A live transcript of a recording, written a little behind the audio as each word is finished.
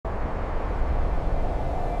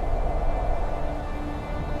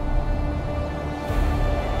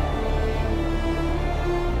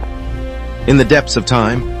In the depths of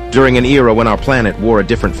time, during an era when our planet wore a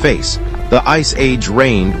different face, the Ice Age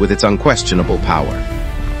reigned with its unquestionable power.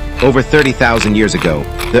 Over 30,000 years ago,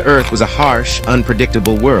 the Earth was a harsh,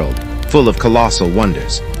 unpredictable world, full of colossal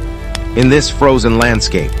wonders. In this frozen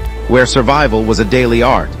landscape, where survival was a daily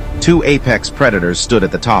art, two apex predators stood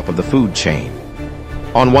at the top of the food chain.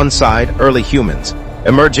 On one side, early humans,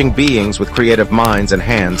 emerging beings with creative minds and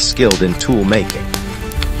hands skilled in tool making.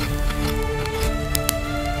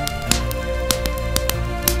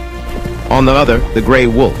 On the other, the gray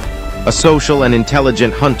wolf, a social and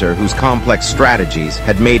intelligent hunter whose complex strategies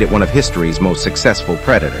had made it one of history's most successful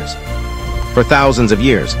predators. For thousands of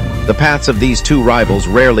years, the paths of these two rivals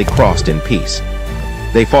rarely crossed in peace.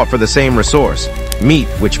 They fought for the same resource, meat,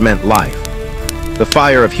 which meant life. The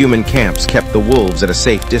fire of human camps kept the wolves at a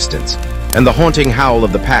safe distance, and the haunting howl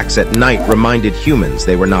of the packs at night reminded humans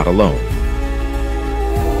they were not alone.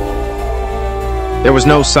 There was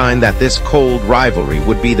no sign that this cold rivalry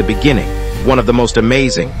would be the beginning of one of the most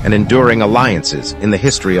amazing and enduring alliances in the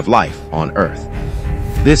history of life on Earth.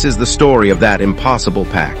 This is the story of that impossible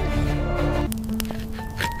pact.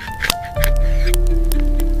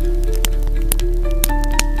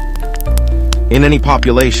 In any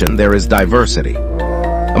population, there is diversity.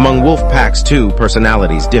 Among wolf packs, too,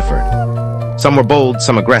 personalities differed. Some were bold,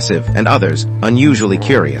 some aggressive, and others unusually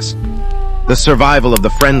curious. The survival of the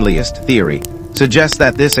friendliest theory suggests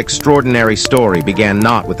that this extraordinary story began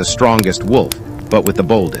not with the strongest wolf, but with the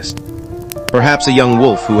boldest. Perhaps a young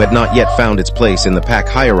wolf who had not yet found its place in the pack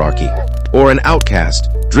hierarchy, or an outcast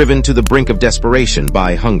driven to the brink of desperation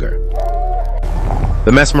by hunger.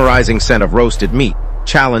 The mesmerizing scent of roasted meat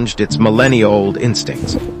challenged its millennia-old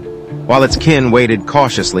instincts. While its kin waited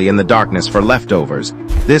cautiously in the darkness for leftovers,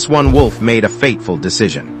 this one wolf made a fateful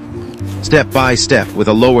decision. Step by step, with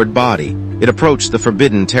a lowered body, it approached the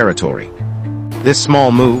forbidden territory. This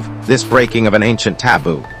small move, this breaking of an ancient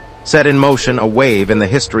taboo, set in motion a wave in the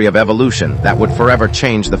history of evolution that would forever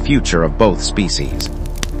change the future of both species.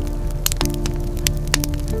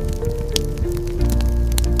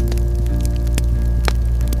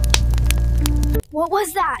 What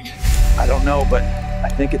was that? I don't know, but I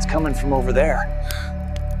think it's coming from over there.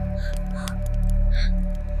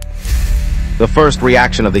 The first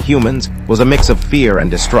reaction of the humans was a mix of fear and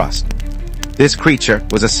distrust. This creature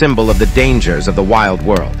was a symbol of the dangers of the wild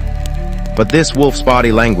world. But this wolf's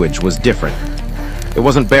body language was different. It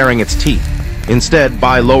wasn't baring its teeth. Instead,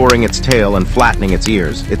 by lowering its tail and flattening its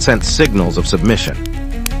ears, it sent signals of submission.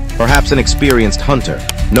 Perhaps an experienced hunter,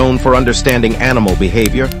 known for understanding animal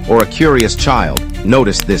behavior, or a curious child,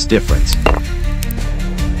 noticed this difference.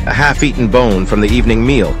 A half-eaten bone from the evening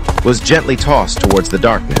meal was gently tossed towards the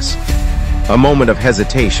darkness. A moment of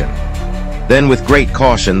hesitation. Then, with great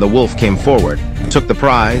caution, the wolf came forward, took the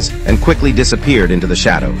prize, and quickly disappeared into the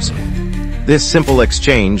shadows. This simple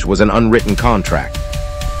exchange was an unwritten contract.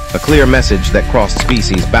 A clear message that crossed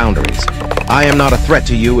species boundaries. I am not a threat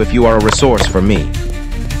to you if you are a resource for me.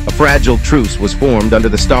 A fragile truce was formed under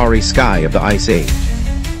the starry sky of the Ice Age.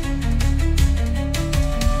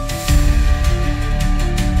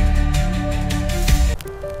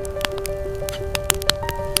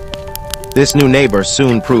 This new neighbor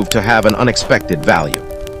soon proved to have an unexpected value.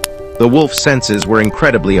 The wolf's senses were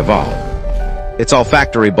incredibly evolved. Its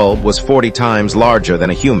olfactory bulb was 40 times larger than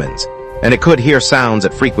a human's, and it could hear sounds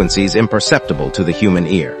at frequencies imperceptible to the human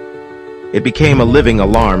ear. It became a living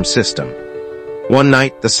alarm system. One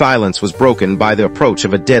night, the silence was broken by the approach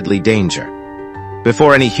of a deadly danger.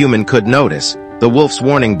 Before any human could notice, the wolf's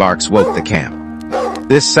warning barks woke the camp.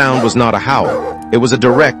 This sound was not a howl. It was a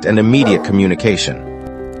direct and immediate communication.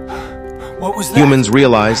 What was that? Humans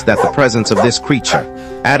realized that the presence of this creature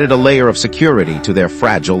added a layer of security to their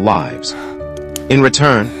fragile lives. In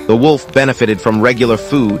return, the wolf benefited from regular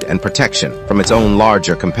food and protection from its own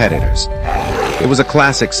larger competitors. It was a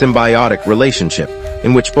classic symbiotic relationship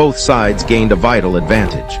in which both sides gained a vital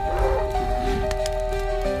advantage.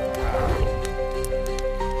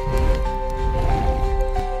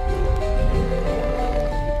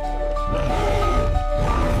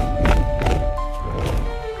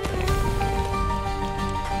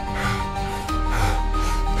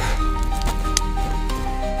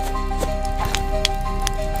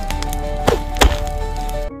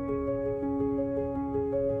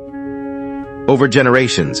 Over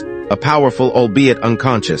generations, a powerful, albeit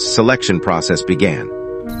unconscious, selection process began.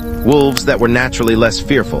 Wolves that were naturally less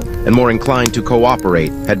fearful and more inclined to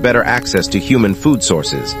cooperate had better access to human food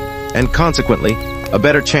sources, and consequently, a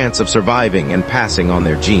better chance of surviving and passing on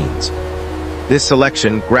their genes. This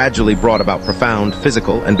selection gradually brought about profound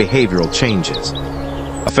physical and behavioral changes.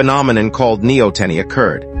 A phenomenon called neoteny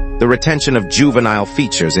occurred. the retention of juvenile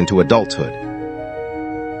features into adulthood.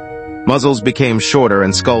 Muzzles became shorter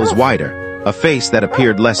and skulls wider, a face that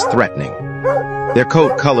appeared less threatening. Their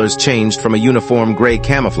coat colors changed from a uniform gray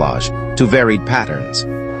camouflage to varied patterns.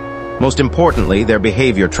 Most importantly, their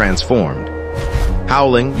behavior transformed.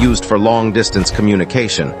 Howling, used for long-distance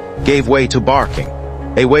communication, gave way to barking,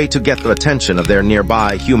 a way to get the attention of their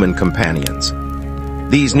nearby human companions.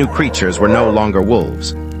 These new creatures were no longer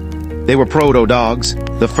wolves. They were proto-dogs,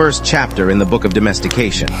 the first chapter in the Book of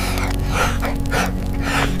Domestication.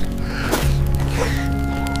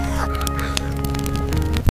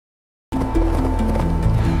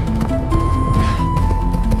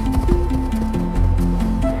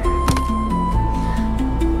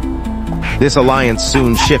 This alliance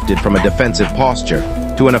soon shifted from a defensive posture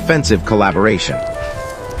to an offensive collaboration.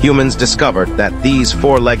 Humans discovered that these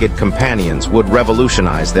four-legged companions would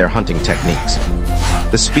revolutionize their hunting techniques.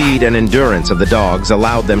 The speed and endurance of the dogs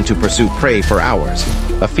allowed them to pursue prey for hours,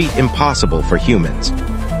 a feat impossible for humans.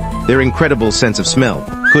 Their incredible sense of smell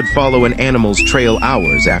could follow an animal's trail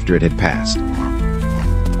hours after it had passed.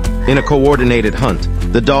 In a coordinated hunt,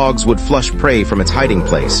 the dogs would flush prey from its hiding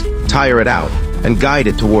place, tire it out, and guide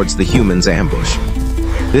it towards the human's ambush.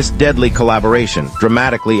 This deadly collaboration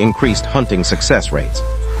dramatically increased hunting success rates.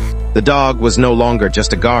 The dog was no longer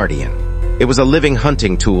just a guardian. It was a living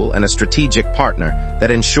hunting tool and a strategic partner that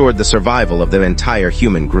ensured the survival of the entire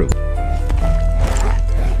human group.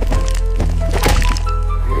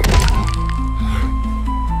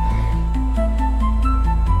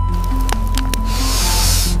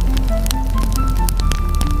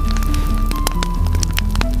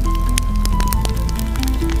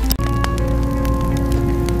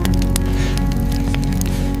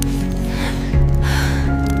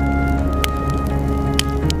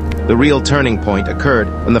 The real turning point occurred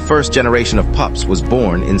when the first generation of pups was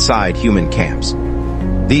born inside human camps.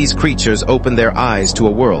 These creatures opened their eyes to a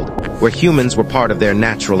world where humans were part of their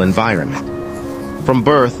natural environment. From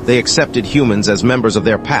birth, they accepted humans as members of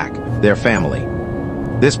their pack, their family.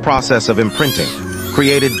 This process of imprinting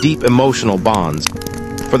created deep emotional bonds.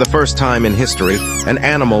 For the first time in history, an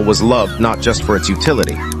animal was loved not just for its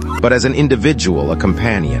utility, but as an individual, a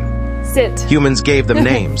companion. Sit. Humans gave them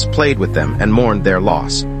names, played with them, and mourned their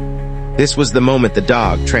loss. This was the moment the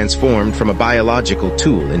dog transformed from a biological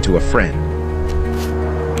tool into a friend.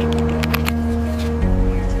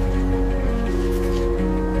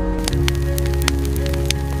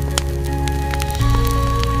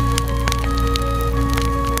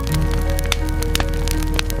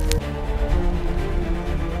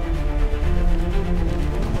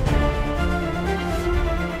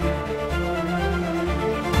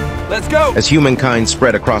 Let's go! As humankind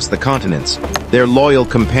spread across the continents, their loyal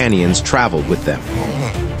companions traveled with them.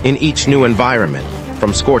 In each new environment,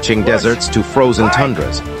 from scorching deserts to frozen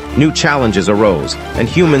tundras, new challenges arose, and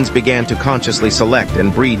humans began to consciously select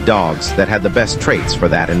and breed dogs that had the best traits for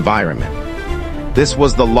that environment. This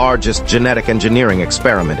was the largest genetic engineering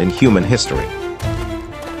experiment in human history.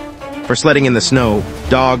 For sledding in the snow,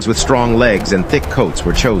 dogs with strong legs and thick coats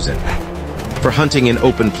were chosen. For hunting in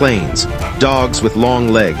open plains, dogs with long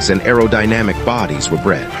legs and aerodynamic bodies were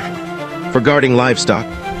bred. For guarding livestock,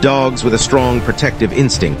 dogs with a strong protective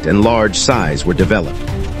instinct and large size were developed.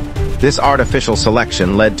 This artificial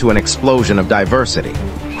selection led to an explosion of diversity,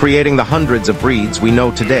 creating the hundreds of breeds we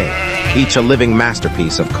know today, each a living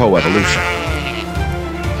masterpiece of coevolution.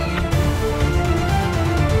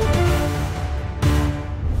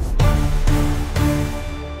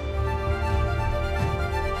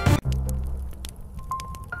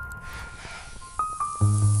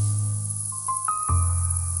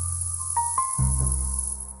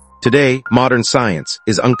 Today, modern science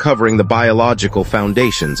is uncovering the biological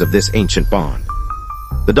foundations of this ancient bond.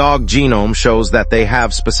 The dog genome shows that they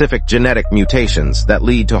have specific genetic mutations that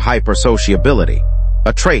lead to hypersociability,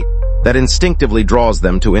 a trait that instinctively draws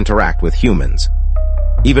them to interact with humans.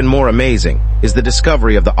 Even more amazing is the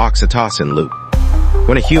discovery of the oxytocin loop.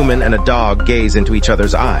 When a human and a dog gaze into each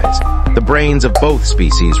other's eyes, the brains of both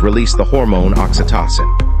species release the hormone oxytocin.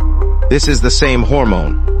 This is the same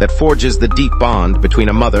hormone that forges the deep bond between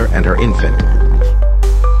a mother and her infant.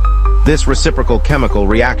 This reciprocal chemical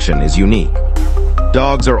reaction is unique.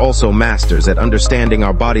 Dogs are also masters at understanding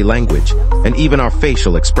our body language and even our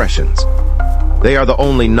facial expressions. They are the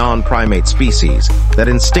only non-primate species that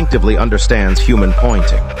instinctively understands human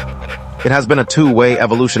pointing. It has been a two-way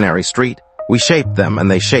evolutionary street. We shaped them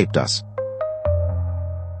and they shaped us.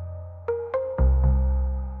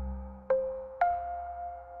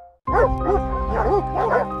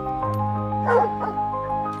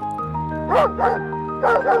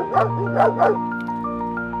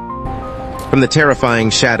 From the terrifying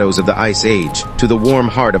shadows of the Ice Age to the warm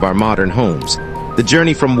heart of our modern homes, the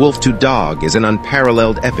journey from wolf to dog is an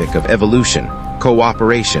unparalleled epic of evolution,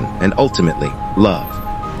 cooperation, and ultimately, love.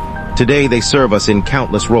 Today they serve us in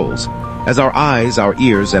countless roles, as our eyes, our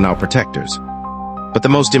ears, and our protectors. But the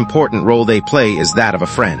most important role they play is that of a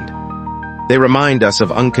friend. They remind us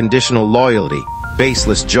of unconditional loyalty,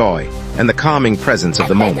 baseless joy, and the calming presence of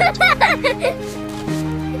the moment.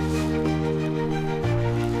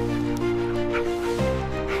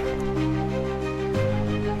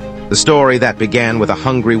 The story that began with a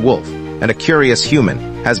hungry wolf and a curious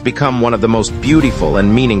human has become one of the most beautiful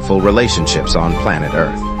and meaningful relationships on planet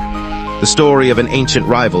Earth. The story of an ancient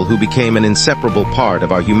rival who became an inseparable part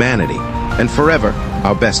of our humanity and forever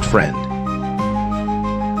our best friend.